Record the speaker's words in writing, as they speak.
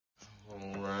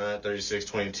at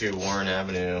 3622 Warren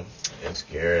Avenue. It's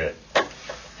Garrett.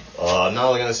 Not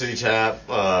looking at the city tap,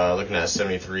 looking at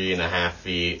 73.5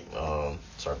 feet.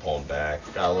 Start pulling back.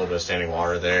 Got a little bit of standing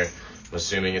water there. I'm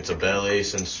assuming it's a belly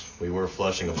since we were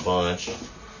flushing a bunch.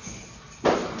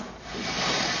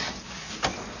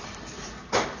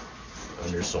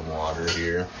 Under some water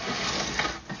here.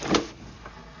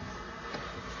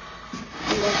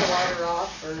 Do you want the water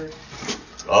off or?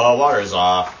 Water is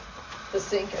off. The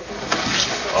sink, I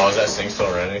think. Oh, is that sink still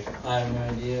running? I have no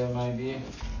idea. It might be.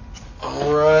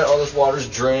 Alright, all this water's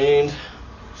drained.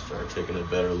 Start taking a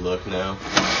better look now.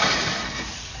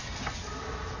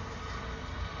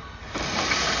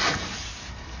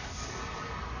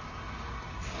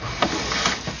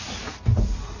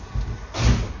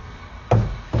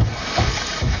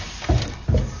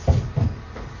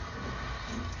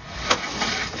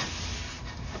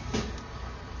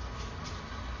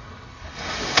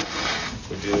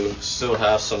 We do still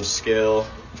have some scale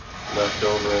left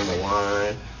over in the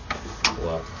line.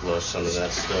 We'll have to flush some of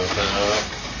that stuff out.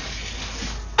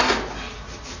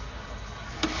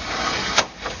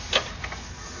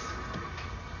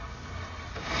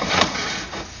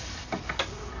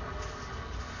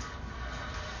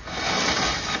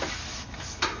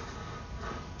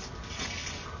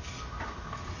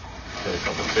 Got a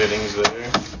couple fittings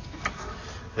there.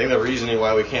 I think the reasoning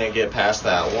why we can't get past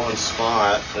that one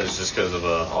spot is just because of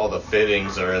all the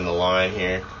fittings are in the line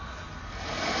here.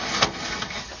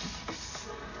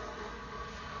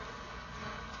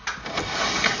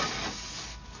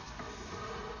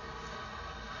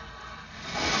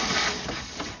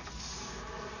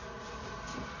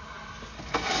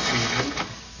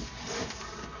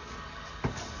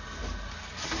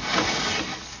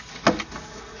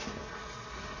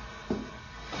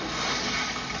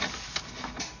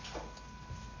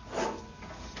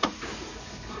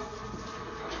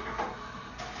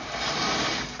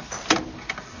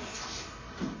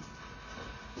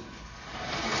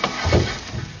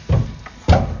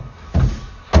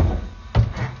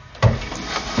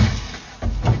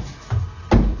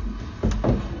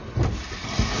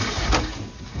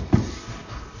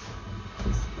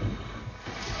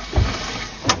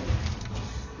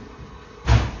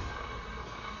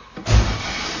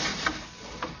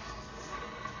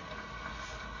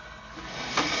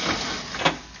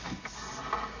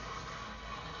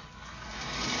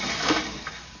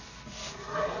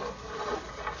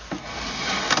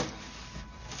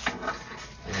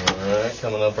 Alright,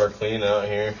 coming up our clean out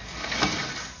here.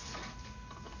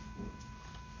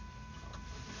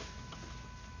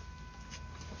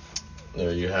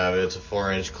 There you have it. It's a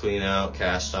 4-inch clean out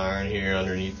cast iron here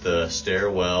underneath the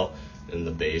stairwell in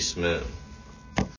the basement.